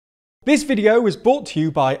This video was brought to you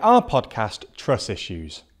by our podcast, Trust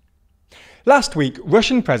Issues. Last week,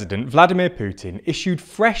 Russian President Vladimir Putin issued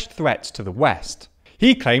fresh threats to the West.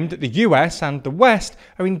 He claimed that the US and the West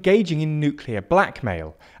are engaging in nuclear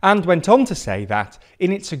blackmail, and went on to say that,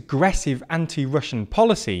 in its aggressive anti-Russian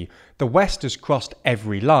policy, the West has crossed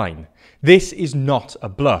every line. This is not a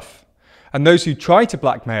bluff. And those who try to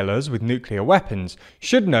blackmail us with nuclear weapons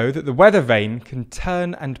should know that the weather vane can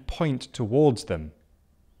turn and point towards them.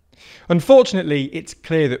 Unfortunately, it's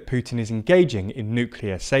clear that Putin is engaging in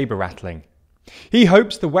nuclear sabre-rattling. He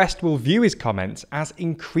hopes the West will view his comments as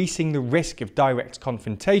increasing the risk of direct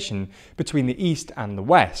confrontation between the East and the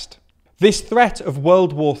West. This threat of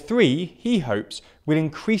World War III, he hopes, will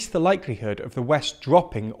increase the likelihood of the West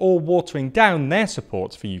dropping or watering down their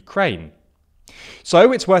support for Ukraine.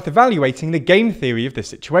 So it's worth evaluating the game theory of this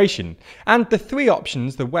situation, and the three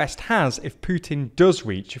options the West has if Putin does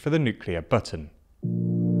reach for the nuclear button.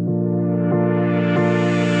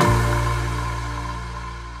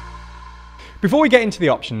 Before we get into the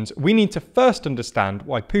options, we need to first understand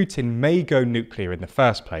why Putin may go nuclear in the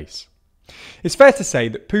first place. It's fair to say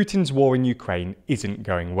that Putin's war in Ukraine isn't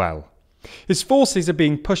going well. His forces are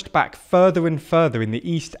being pushed back further and further in the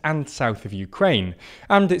east and south of Ukraine,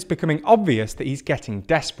 and it's becoming obvious that he's getting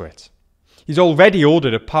desperate. He's already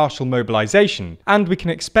ordered a partial mobilisation, and we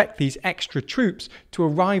can expect these extra troops to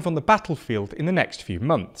arrive on the battlefield in the next few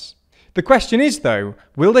months. The question is, though,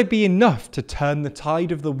 will they be enough to turn the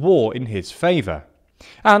tide of the war in his favour?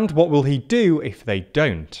 And what will he do if they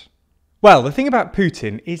don't? Well, the thing about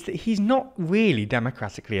Putin is that he's not really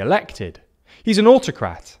democratically elected. He's an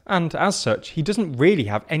autocrat, and as such, he doesn't really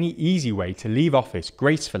have any easy way to leave office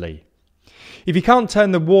gracefully. If he can't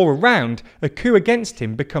turn the war around, a coup against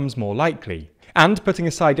him becomes more likely. And putting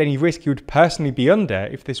aside any risk he would personally be under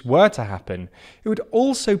if this were to happen, it would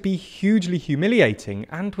also be hugely humiliating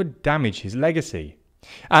and would damage his legacy.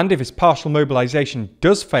 And if his partial mobilisation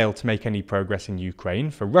does fail to make any progress in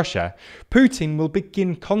Ukraine for Russia, Putin will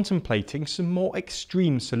begin contemplating some more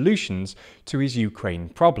extreme solutions to his Ukraine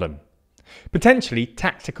problem. Potentially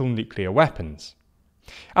tactical nuclear weapons.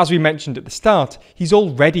 As we mentioned at the start, he's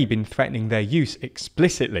already been threatening their use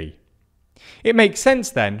explicitly. It makes sense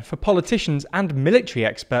then for politicians and military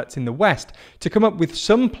experts in the West to come up with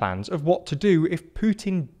some plans of what to do if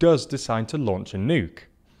Putin does decide to launch a nuke.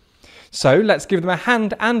 So let's give them a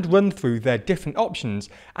hand and run through their different options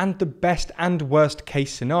and the best and worst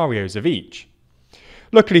case scenarios of each.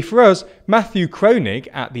 Luckily for us, Matthew Kronig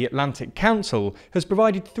at the Atlantic Council has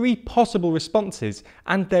provided three possible responses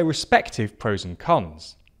and their respective pros and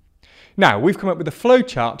cons. Now, we've come up with a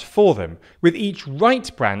flowchart for them, with each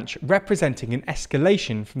right branch representing an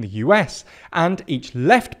escalation from the US and each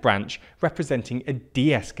left branch representing a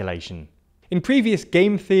de-escalation. In previous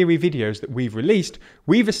game theory videos that we've released,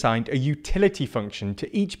 we've assigned a utility function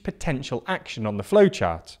to each potential action on the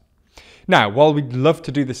flowchart. Now, while we'd love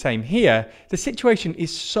to do the same here, the situation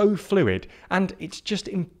is so fluid and it's just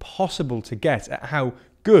impossible to get at how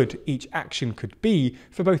good each action could be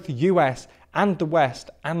for both the US and the West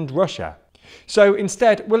and Russia. So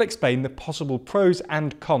instead, we'll explain the possible pros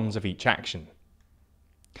and cons of each action.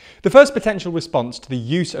 The first potential response to the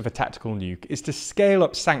use of a tactical nuke is to scale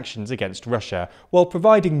up sanctions against Russia while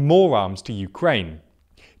providing more arms to Ukraine.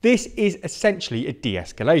 This is essentially a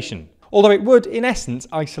de-escalation, although it would, in essence,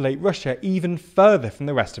 isolate Russia even further from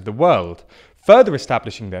the rest of the world, further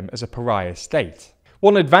establishing them as a pariah state.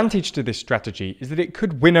 One advantage to this strategy is that it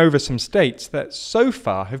could win over some states that so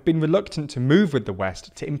far have been reluctant to move with the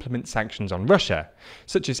West to implement sanctions on Russia,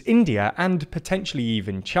 such as India and potentially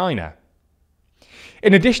even China.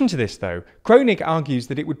 In addition to this, though, Kronig argues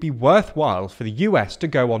that it would be worthwhile for the US to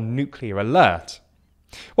go on nuclear alert.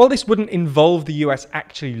 While this wouldn't involve the US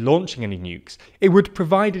actually launching any nukes, it would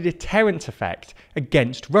provide a deterrent effect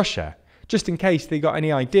against Russia, just in case they got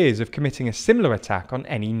any ideas of committing a similar attack on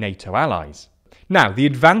any NATO allies. Now, the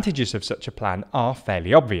advantages of such a plan are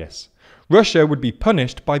fairly obvious. Russia would be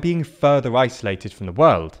punished by being further isolated from the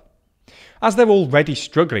world. As they're already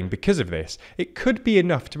struggling because of this, it could be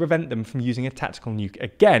enough to prevent them from using a tactical nuke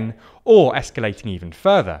again or escalating even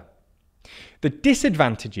further. The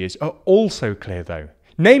disadvantages are also clear though,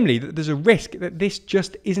 namely that there's a risk that this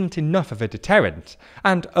just isn't enough of a deterrent,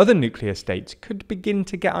 and other nuclear states could begin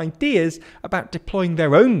to get ideas about deploying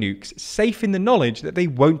their own nukes safe in the knowledge that they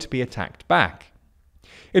won't be attacked back.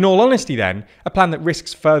 In all honesty then, a plan that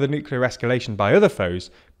risks further nuclear escalation by other foes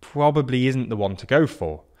probably isn't the one to go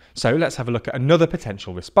for. So let's have a look at another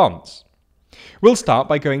potential response. We'll start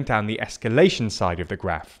by going down the escalation side of the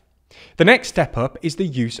graph. The next step up is the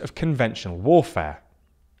use of conventional warfare.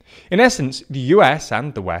 In essence, the US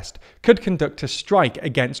and the West could conduct a strike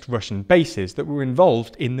against Russian bases that were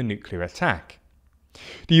involved in the nuclear attack.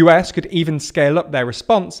 The US could even scale up their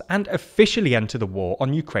response and officially enter the war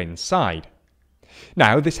on Ukraine's side.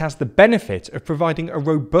 Now, this has the benefit of providing a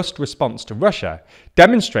robust response to Russia,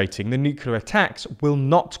 demonstrating the nuclear attacks will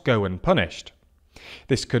not go unpunished.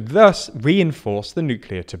 This could thus reinforce the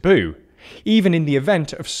nuclear taboo, even in the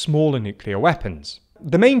event of smaller nuclear weapons.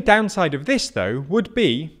 The main downside of this, though, would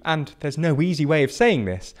be, and there's no easy way of saying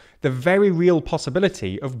this, the very real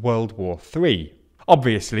possibility of World War III.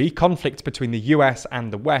 Obviously, conflict between the US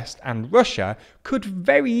and the West and Russia could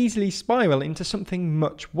very easily spiral into something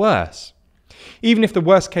much worse. Even if the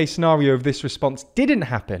worst-case scenario of this response didn't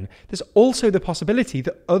happen, there's also the possibility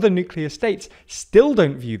that other nuclear states still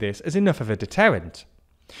don't view this as enough of a deterrent.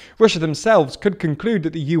 Russia themselves could conclude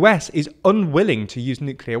that the US is unwilling to use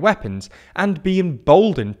nuclear weapons and be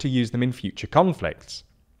emboldened to use them in future conflicts.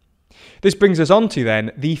 This brings us on to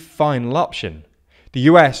then the final option. The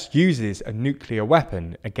US uses a nuclear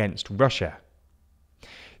weapon against Russia.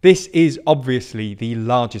 This is obviously the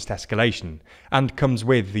largest escalation and comes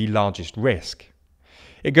with the largest risk.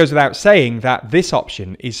 It goes without saying that this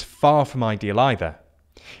option is far from ideal either.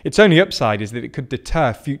 Its only upside is that it could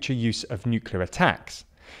deter future use of nuclear attacks,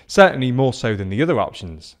 certainly more so than the other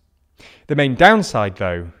options. The main downside,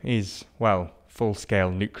 though, is, well, full-scale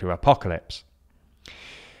nuclear apocalypse.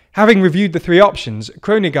 Having reviewed the three options,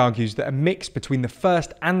 Kronig argues that a mix between the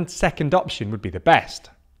first and second option would be the best.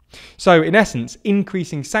 So, in essence,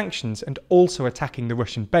 increasing sanctions and also attacking the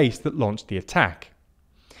Russian base that launched the attack.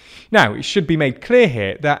 Now, it should be made clear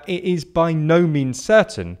here that it is by no means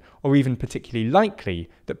certain, or even particularly likely,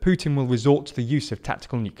 that Putin will resort to the use of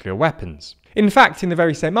tactical nuclear weapons. In fact, in the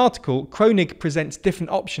very same article, Kronig presents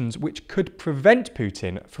different options which could prevent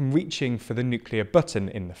Putin from reaching for the nuclear button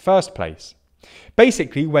in the first place.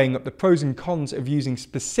 Basically, weighing up the pros and cons of using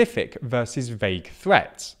specific versus vague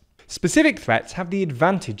threats. Specific threats have the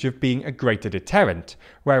advantage of being a greater deterrent,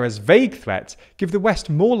 whereas vague threats give the West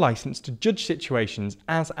more license to judge situations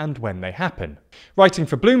as and when they happen. Writing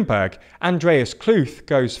for Bloomberg, Andreas Kluth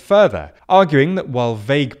goes further, arguing that while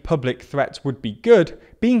vague public threats would be good,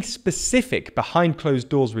 being specific behind closed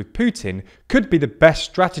doors with Putin could be the best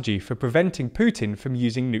strategy for preventing Putin from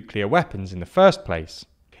using nuclear weapons in the first place.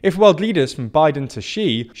 If world leaders from Biden to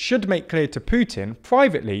Xi should make clear to Putin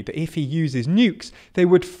privately that if he uses nukes, they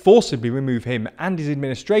would forcibly remove him and his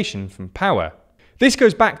administration from power. This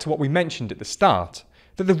goes back to what we mentioned at the start,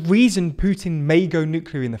 that the reason Putin may go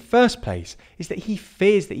nuclear in the first place is that he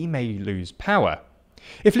fears that he may lose power.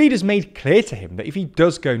 If leaders made clear to him that if he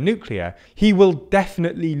does go nuclear, he will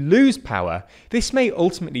definitely lose power, this may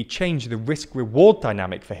ultimately change the risk-reward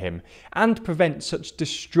dynamic for him and prevent such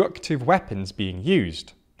destructive weapons being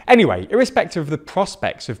used. Anyway, irrespective of the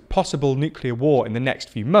prospects of possible nuclear war in the next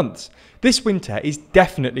few months, this winter is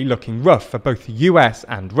definitely looking rough for both the US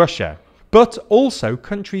and Russia, but also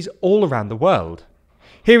countries all around the world.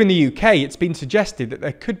 Here in the UK, it's been suggested that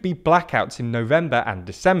there could be blackouts in November and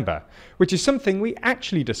December, which is something we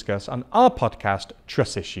actually discuss on our podcast,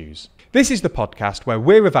 Truss Issues. This is the podcast where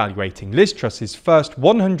we're evaluating Liz Truss's first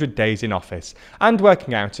 100 days in office and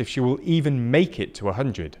working out if she will even make it to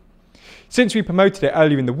 100. Since we promoted it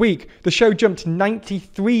earlier in the week, the show jumped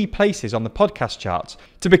 93 places on the podcast charts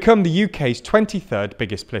to become the UK's 23rd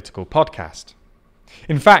biggest political podcast.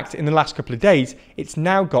 In fact, in the last couple of days, it's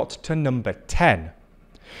now got to number 10.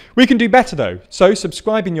 We can do better though, so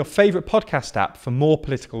subscribe in your favourite podcast app for more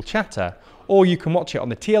political chatter, or you can watch it on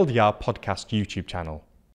the TLDR podcast YouTube channel.